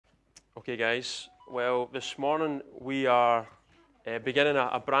Okay, guys. Well, this morning we are beginning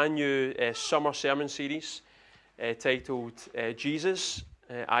a brand new summer sermon series titled Jesus,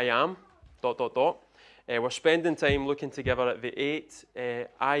 I Am, ... We're spending time looking together at the 8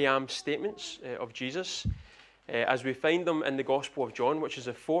 I Am statements of Jesus as we find them in the Gospel of John, which is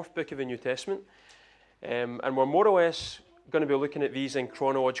the fourth book of the New Testament. And we're more or less going to be looking at these in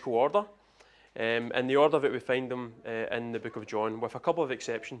chronological order. In the order that we find them in the book of John, with a couple of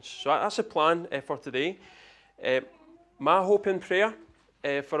exceptions. So that's the plan for today. My hope and prayer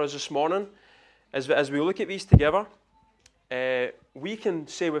for us this morning is that as we look at these together, we can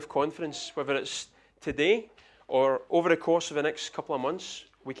say with confidence, whether it's today or over the course of the next couple of months,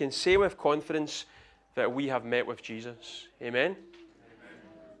 we can say with confidence that we have met with Jesus. Amen?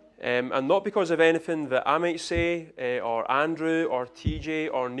 And not because of anything that I might say, or Andrew, or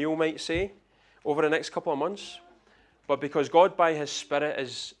TJ, or Neil might say over the next couple of months, but because God by His Spirit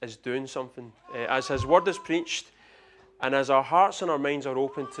is doing something. As His Word is preached, and as our hearts and our minds are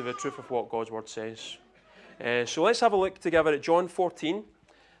open to the truth of what God's Word says. So let's have a look together at John 14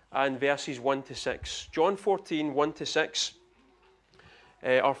 and verses 1 to 6. John 14, 1 to 6.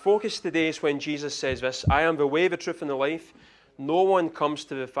 Our focus today is when Jesus says this: I am the way, the truth, and the life. No one comes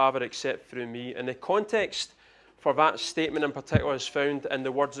to the Father except through me. And the context for that statement in particular is found in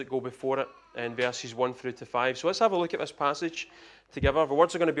the words that go before it, in verses 1 through to 5. So let's have a look at this passage together. The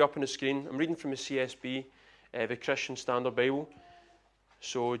words are going to be up on the screen. I'm reading from the CSB, the Christian Standard Bible.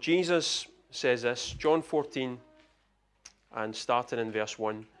 So Jesus says this, John 14, and starting in verse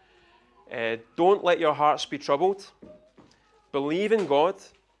 1. Don't let your hearts be troubled. Believe in God,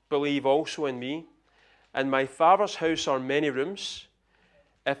 believe also in me. In my Father's house are many rooms.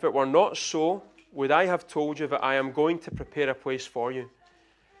 If it were not so, would I have told you that I am going to prepare a place for you?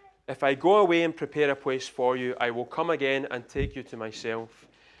 If I go away and prepare a place for you, I will come again and take you to myself,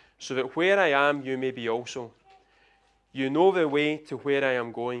 so that where I am, you may be also. You know the way to where I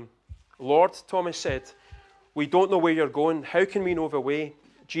am going. Lord, Thomas said, we don't know where you're going. How can we know the way?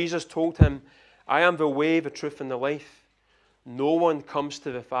 Jesus told him, I am the way, the truth, and the life. No one comes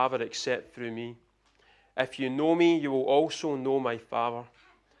to the Father except through me. If you know me, you will also know my Father.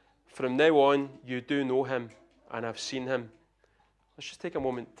 From now on, you do know him and have seen him. Let's just take a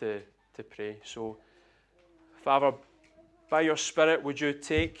moment to pray. So, Father, by your Spirit, would you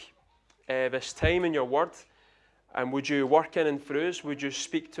take this time in your word, and would you work in and through us? Would you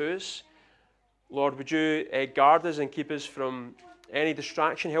speak to us? Lord, would you guard us and keep us from any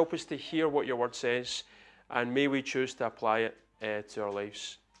distraction? Help us to hear what your word says, and may we choose to apply it to our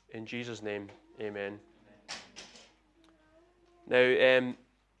lives. In Jesus' name, amen. Now,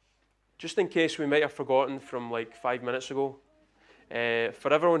 just in case we might have forgotten from like 5 minutes ago,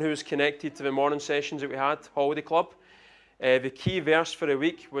 for everyone who was connected to the morning sessions that we had, Holiday Club, the key verse for the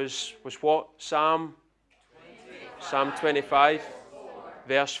week was what? Psalm 25,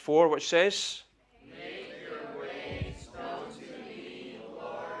 verse 4, which says, Make your ways known to me,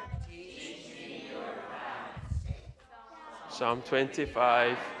 Lord, teach me your paths. Psalm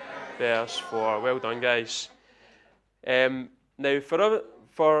 25, verse 4. Well done, guys. Now,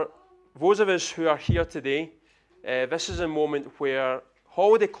 for those of us who are here today, this is a moment where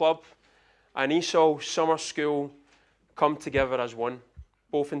Holiday Club and Esau Summer School come together as one,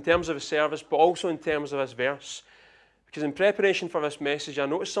 both in terms of the service, but also in terms of this verse. Because in preparation for this message, I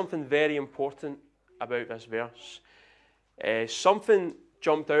noticed something very important about this verse. Something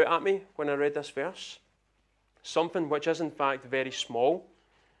jumped out at me when I read this verse. Something which is in fact very small.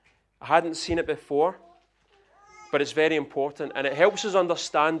 I hadn't seen it before, but it's very important, and it helps us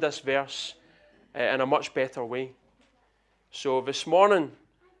understand this verse in a much better way. So this morning,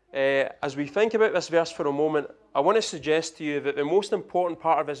 as we think about this verse for a moment, I want to suggest to you that the most important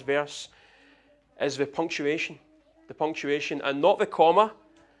part of this verse is the punctuation, and not the comma,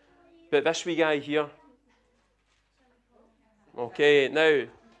 but this wee guy here. Okay, now,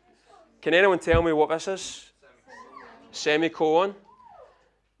 can anyone tell me what this is? Semicolon.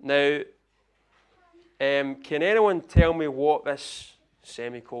 Now, can anyone tell me what this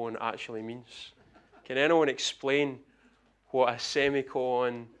semicolon actually means? Can anyone explain what a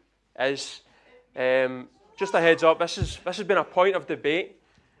semicolon is? Just a heads up, this has been a point of debate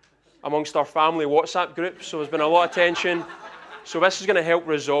amongst our family WhatsApp group, so there's been a lot of tension. So this is going to help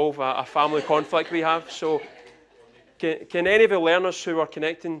resolve a family conflict we have. So can any of the learners who are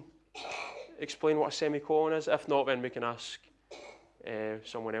connecting explain what a semicolon is? If not, then we can ask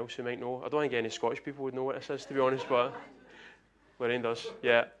someone else who might know. I don't think any Scottish people would know what this is, to be honest, but Lorraine does.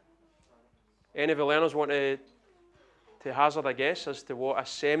 Yeah. Any of the learners want to hazard a guess as to what a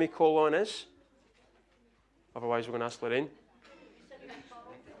semicolon is? Otherwise, we're going to ask Lorraine.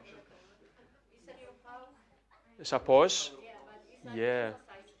 It's a pause. Yeah.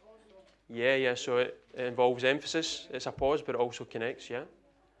 Yeah. So it involves emphasis. It's a pause, but it also connects, yeah.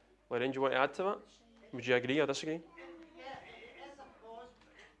 Lorraine, do you want to add to that? Would you agree or disagree? Yeah, it is a pause,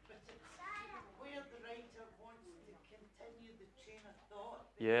 but it's where the writer wants to continue the chain of thought.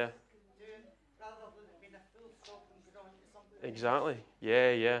 Yeah. Rather than it being a full stop and go on to something. Exactly.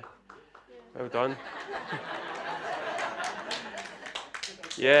 Yeah. Well done.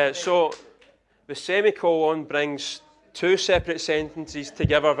 Yeah, so the semicolon brings two separate sentences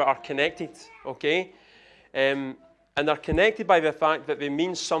together that are connected, okay? And they're connected by the fact that they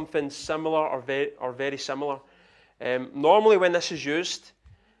mean something similar or very similar. Normally when this is used,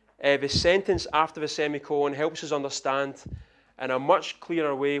 the sentence after the semicolon helps us understand in a much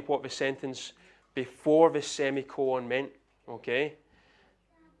clearer way what the sentence before the semicolon meant, okay?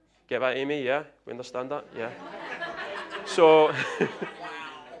 Get that, Amy? Yeah? We understand that? Yeah. So,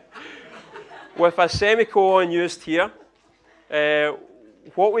 with a semicolon used here,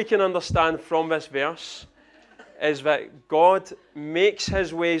 what we can understand from this verse is that God makes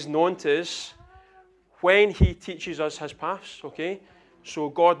his ways known to us when he teaches us his paths, okay? So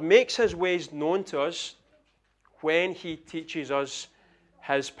God makes his ways known to us when he teaches us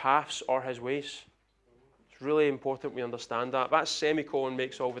his paths or his ways. It's really important we understand that. That semicolon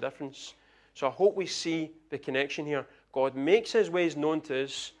makes all the difference. So I hope we see the connection here. God makes his ways known to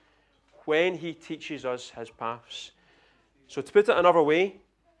us when he teaches us his paths. So to put it another way,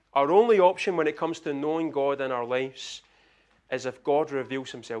 our only option when it comes to knowing God in our lives is if God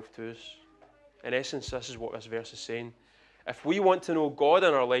reveals himself to us. In essence, this is what this verse is saying. If we want to know God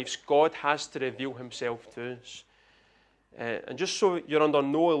in our lives, God has to reveal himself to us. And just so you're under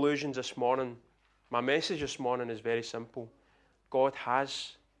no illusions this morning, my message this morning is very simple.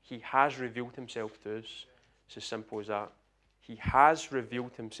 He has revealed himself to us. It's as simple as that. He has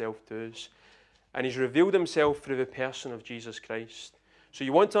revealed himself to us. And he's revealed himself through the person of Jesus Christ. So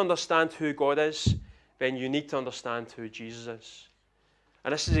you want to understand who God is, then you need to understand who Jesus is.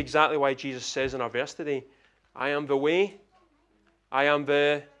 And this is exactly why Jesus says in our verse today, I am the way, I am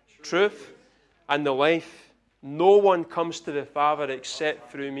the truth, and the life. No one comes to the Father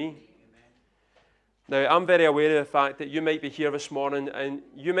except through me. Now, I'm very aware of the fact that you might be here this morning and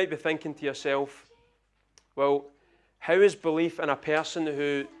you might be thinking to yourself, well, how is belief in a person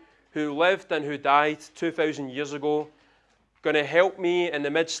who lived and who died 2,000 years ago going to help me in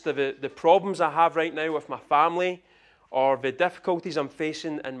the midst of the problems I have right now with my family, or the difficulties I'm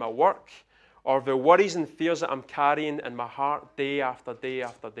facing in my work, or the worries and fears that I'm carrying in my heart day after day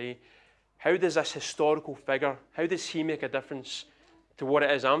after day? How does this historical figure, how does he make a difference to what it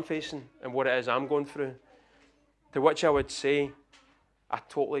is I'm facing and what it is I'm going through? To which I would say, I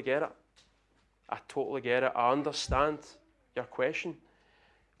totally get it. I totally get it. I understand your question.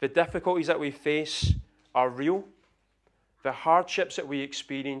 The difficulties that we face are real. The hardships that we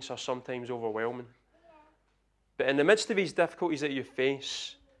experience are sometimes overwhelming. But in the midst of these difficulties that you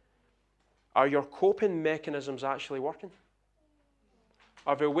face, are your coping mechanisms actually working?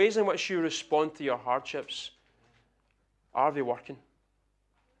 Are the ways in which you respond to your hardships, are they working?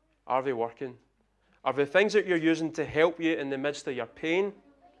 Are they working? Are the things that you're using to help you in the midst of your pain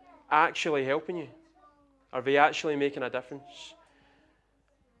actually helping you? Are they actually making a difference?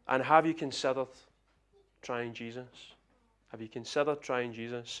 And have you considered trying Jesus? Have you considered trying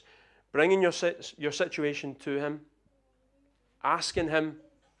Jesus? Bringing your situation to him, asking him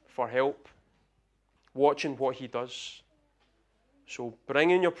for help, watching what he does. So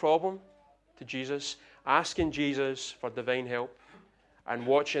bringing your problem to Jesus, asking Jesus for divine help, and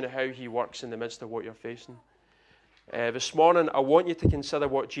watching how he works in the midst of what you're facing. This morning, I want you to consider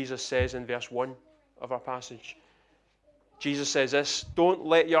what Jesus says in verse 1 of our passage. Jesus says this, don't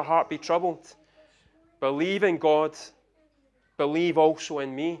let your heart be troubled. Believe in God, believe also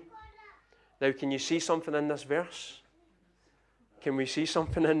in me. Now, can you see something in this verse? Can we see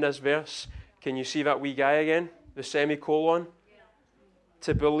something in this verse? Can you see that wee guy again? The semicolon? Yeah.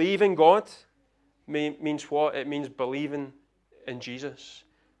 To believe in God means what? It means believing in Jesus.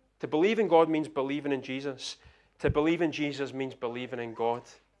 To believe in God means believing in Jesus. To believe in Jesus means believing in God.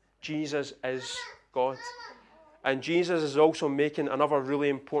 Jesus is God. And Jesus is also making another really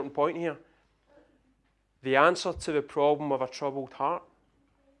important point here. The answer to the problem of a troubled heart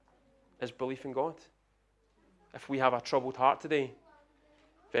is belief in God. If we have a troubled heart today,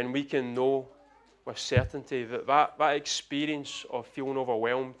 then we can know with certainty that experience of feeling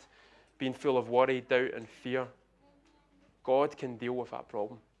overwhelmed, being full of worry, doubt, and fear, God can deal with that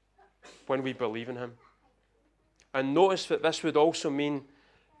problem when we believe in him. And notice that this would also mean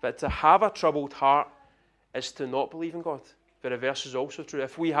that to have a troubled heart is to not believe in God. The reverse is also true.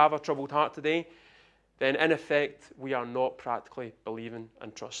 If we have a troubled heart today, then in effect, we are not practically believing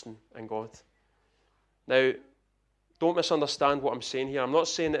and trusting in God. Now, don't misunderstand what I'm saying here. I'm not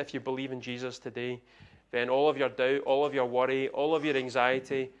saying that if you believe in Jesus today, then all of your doubt, all of your worry, all of your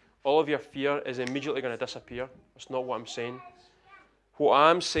anxiety, all of your fear is immediately going to disappear. That's not what I'm saying. What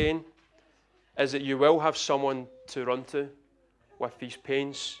I'm saying is that you will have someone to run to with these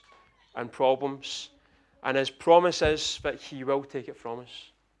pains and problems, and his promise is that he will take it from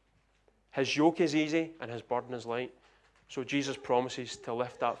us. His yoke is easy and his burden is light. So Jesus promises to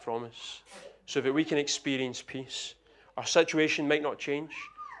lift that from us so that we can experience peace. Our situation might not change,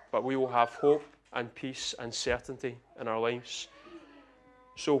 but we will have hope and peace and certainty in our lives.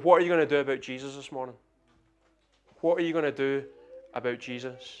 So what are you going to do about Jesus this morning? What are you going to do about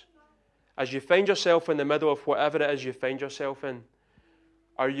Jesus? As you find yourself in the middle of whatever it is you find yourself in,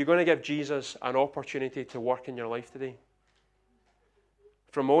 are you going to give Jesus an opportunity to work in your life today?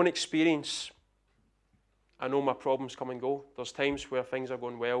 From my own experience, I know my problems come and go. There's times where things are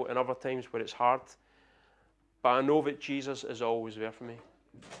going well and other times where it's hard. But I know that Jesus is always there for me.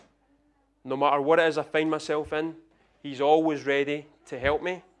 No matter what it is I find myself in, he's always ready to help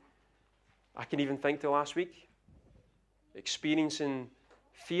me. I can even think to last week, experiencing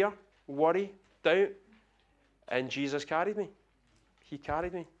fear, worry, doubt, and Jesus carried me. He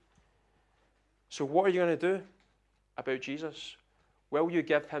carried me. So what are you going to do about Jesus? Will you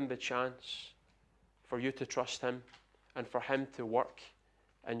give him the chance for you to trust him and for him to work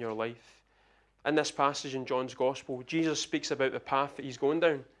in your life? In this passage in John's Gospel, Jesus speaks about the path that he's going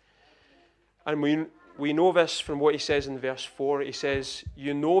down. And we know this from what he says in verse 4. He says,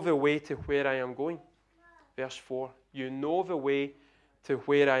 you know the way to where I am going. Verse 4, you know the way to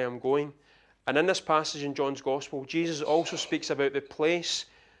where I am going. And in this passage in John's Gospel, Jesus also speaks about the place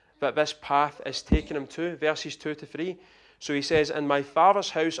that this path is taking him to, verses 2 to 3. So he says, in my Father's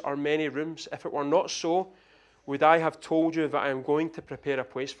house are many rooms. If it were not so, would I have told you that I am going to prepare a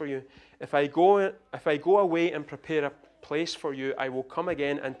place for you? If I go away and prepare a place for you, I will come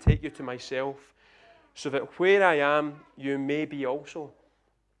again and take you to myself, so that where I am, you may be also.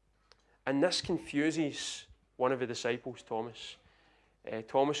 And this confuses one of the disciples, Thomas.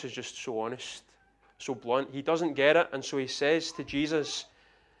 Thomas is just so honest, so blunt. He doesn't get it, and so he says to Jesus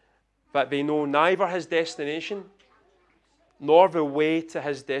that they know neither his destination nor the way to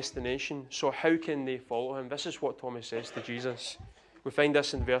his destination. So how can they follow him? This is what Thomas says to Jesus. We find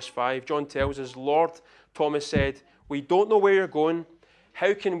this in verse 5. John tells us, Lord, Thomas said, we don't know where you're going.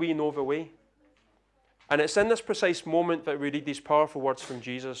 How can we know the way? And it's in this precise moment that we read these powerful words from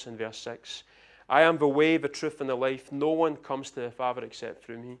Jesus in verse 6. I am the way, the truth, and the life. No one comes to the Father except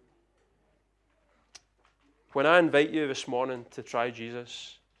through me. When I invite you this morning to try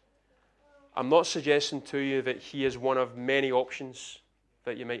Jesus, I'm not suggesting to you that he is one of many options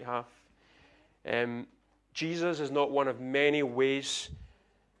that you might have. Jesus is not one of many ways,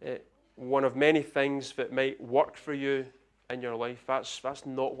 one of many things that might work for you in your life. That's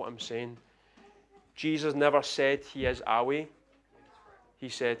not what I'm saying. Jesus never said he is a way. He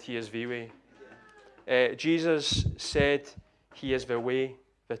said he is the way. Jesus said he is the way,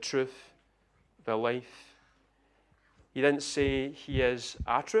 the truth, the life. He didn't say he is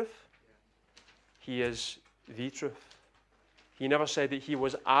a truth. He is the truth. He never said that he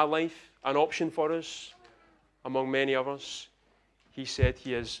was a life, an option for us among many others. He said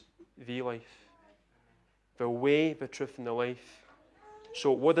he is the life, the way, the truth, and the life.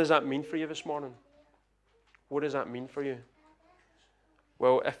 So what does that mean for you this morning? What does that mean for you?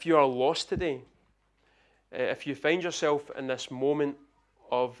 Well, if you are lost today, if you find yourself in this moment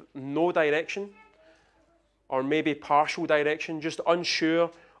of no direction, or maybe partial direction, just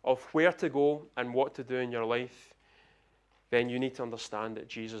unsure of where to go and what to do in your life, then you need to understand that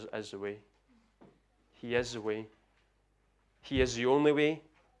Jesus is the way. He is the way. He is the only way.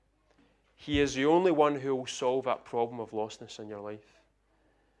 He is the only one who will solve that problem of lostness in your life.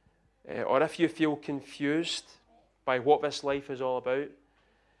 Or if you feel confused by what this life is all about,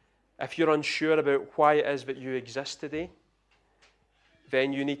 if you're unsure about why it is that you exist today,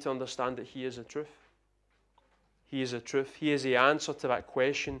 then you need to understand that he is the truth. He is the truth. He is the answer to that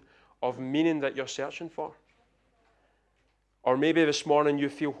question of meaning that you're searching for. Or maybe this morning you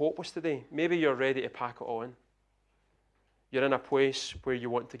feel hopeless today. Maybe you're ready to pack it all in. You're in a place where you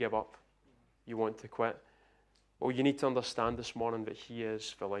want to give up. You want to quit. Well, you need to understand this morning that he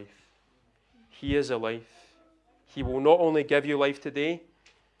is the life. He is a life. He will not only give you life today,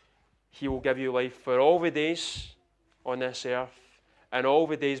 he will give you life for all the days on this earth and all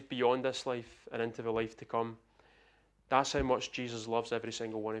the days beyond this life and into the life to come. That's how much Jesus loves every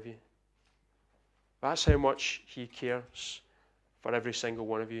single one of you. That's how much he cares for every single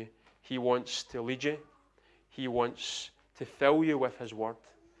one of you. He wants to lead you. He wants to fill you with His word.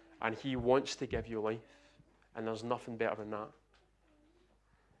 And He wants to give you life. And there's nothing better than that.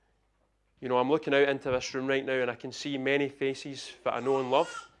 You know, I'm looking out into this room right now and I can see many faces that I know and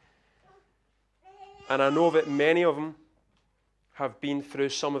love. And I know that many of them have been through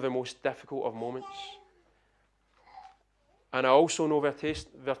some of the most difficult of moments. And I also know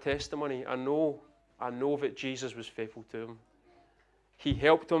their testimony. I know that Jesus was faithful to them. He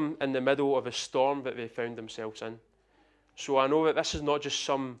helped them in the middle of a storm that they found themselves in. So I know that this is not just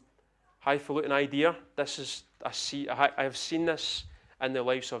some highfalutin idea. I have seen this in the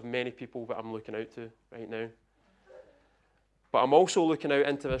lives of many people that I'm looking out to right now. But I'm also looking out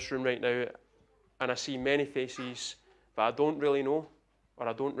into this room right now and I see many faces that I don't really know or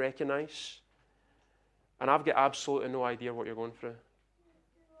I don't recognize. And I've got absolutely no idea what you're going through.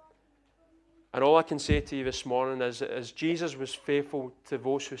 And all I can say to you this morning is that as Jesus was faithful to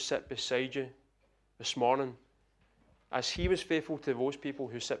those who sit beside you this morning, as He was faithful to those people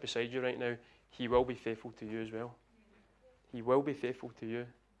who sit beside you right now, He will be faithful to you as well. He will be faithful to you.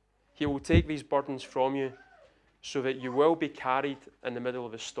 He will take these burdens from you so that you will be carried in the middle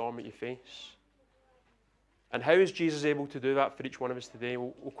of the storm that you face. And how is Jesus able to do that for each one of us today?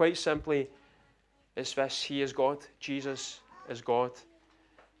 Well, quite simply, it's this: He is God. Jesus is God.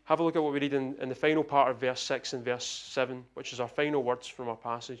 Have a look at what we read in the final part of verse 6 and verse 7, which is our final words from our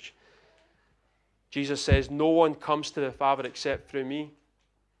passage. Jesus says, "No one comes to the Father except through me.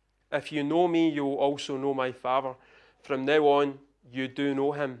 If you know me, you will also know my Father. From now on, you do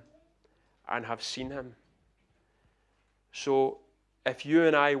know Him and have seen Him." So, if you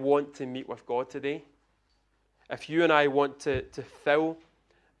and I want to meet with God today, if you and I want to fill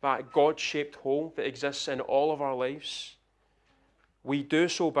that God-shaped hole that exists in all of our lives, we do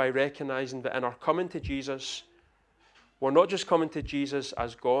so by recognizing that in our coming to Jesus, we're not just coming to Jesus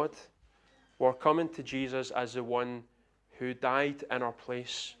as God, we're coming to Jesus as the one who died in our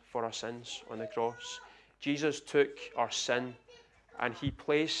place for our sins on the cross. Jesus took our sin and He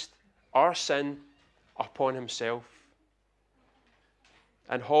placed our sin upon Himself.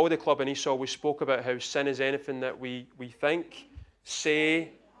 In Holiday Club in Esau, we spoke about how sin is anything that we think,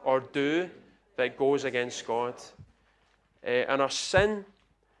 say, or do that goes against God. And our sin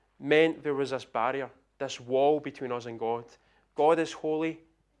meant there was this barrier, this wall between us and God. God is holy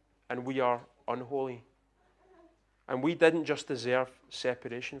and we are unholy. And we didn't just deserve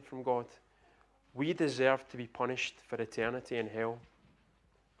separation from God. We deserve to be punished for eternity in hell,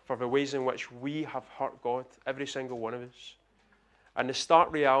 for the ways in which we have hurt God, every single one of us. And the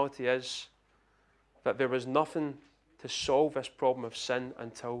stark reality is that there was nothing to solve this problem of sin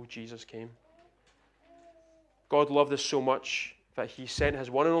until Jesus came. God loved us so much that He sent His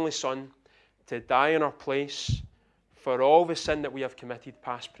one and only Son to die in our place for all the sin that we have committed,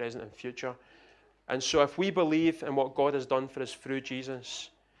 past, present, and future. And so if we believe in what God has done for us through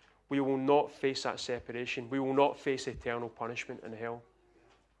Jesus, we will not face that separation. We will not face eternal punishment in hell.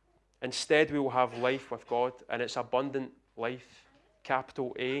 Instead, we will have life with God, and it's abundant life.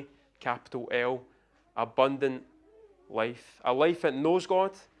 Capital A, capital L, abundant life. A life that knows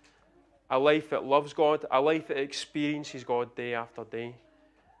God, a life that loves God, a life that experiences God day after day.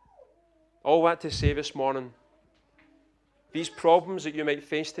 All that to say this morning, these problems that you might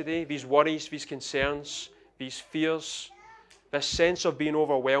face today, these worries, these concerns, these fears, this sense of being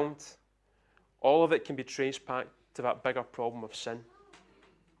overwhelmed, all of it can be traced back to that bigger problem of sin.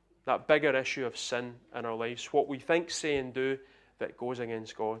 That bigger issue of sin in our lives. What we think, say, and do that goes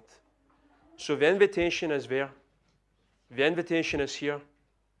against God. So the invitation is there. The invitation is here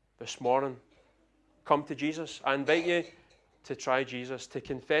this morning. Come to Jesus. I invite you to try Jesus, to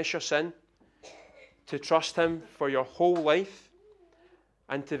confess your sin, to trust Him for your whole life,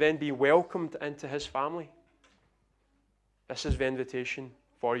 and to then be welcomed into His family. This is the invitation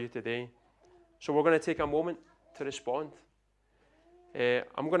for you today. So we're going to take a moment to respond.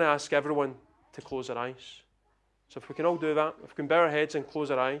 I'm going to ask everyone to close their eyes. So if we can all do that, if we can bow our heads and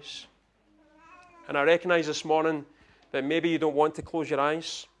close our eyes. And I recognize this morning that maybe you don't want to close your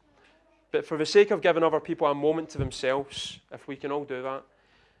eyes, but for the sake of giving other people a moment to themselves, if we can all do that.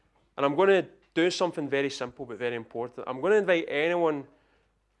 And I'm going to do something very simple but very important. I'm going to invite anyone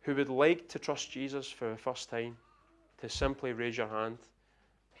who would like to trust Jesus for the first time to simply raise your hand.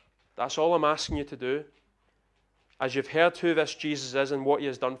 That's all I'm asking you to do. As you've heard who this Jesus is and what He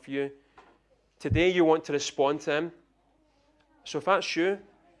has done for you, today you want to respond to Him. So if that's you,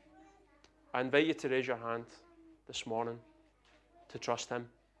 I invite you to raise your hand this morning to trust Him.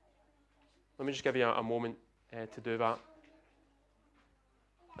 Let me just give you a moment to do that.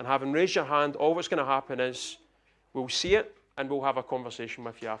 And having raised your hand, all that's going to happen is we'll see it, and we'll have a conversation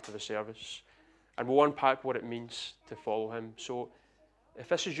with you after the service. And we'll unpack what it means to follow him. So if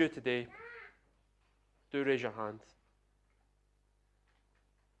this is you today, do raise your hand.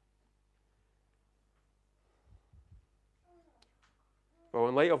 Well,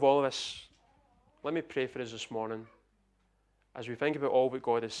 in light of all of this, let me pray for us this morning as we think about all that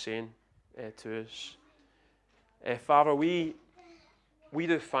God is saying to us. Father, we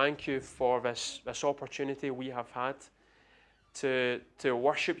do thank you for this opportunity we have had to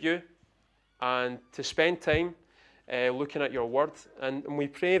worship you and to spend time looking at your word. And we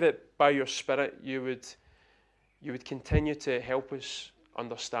pray that by your Spirit you would continue to help us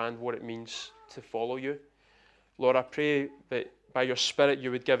understand what it means to follow you. Lord, I pray that by your Spirit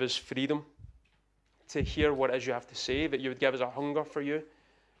you would give us freedom to hear what it is you have to say, that you would give us a hunger for you,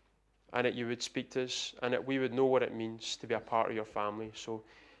 and that you would speak to us, and that we would know what it means to be a part of your family. So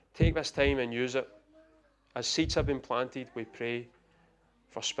take this time and use it. As seeds have been planted, we pray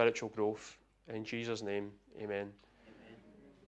for spiritual growth. In Jesus' name, amen.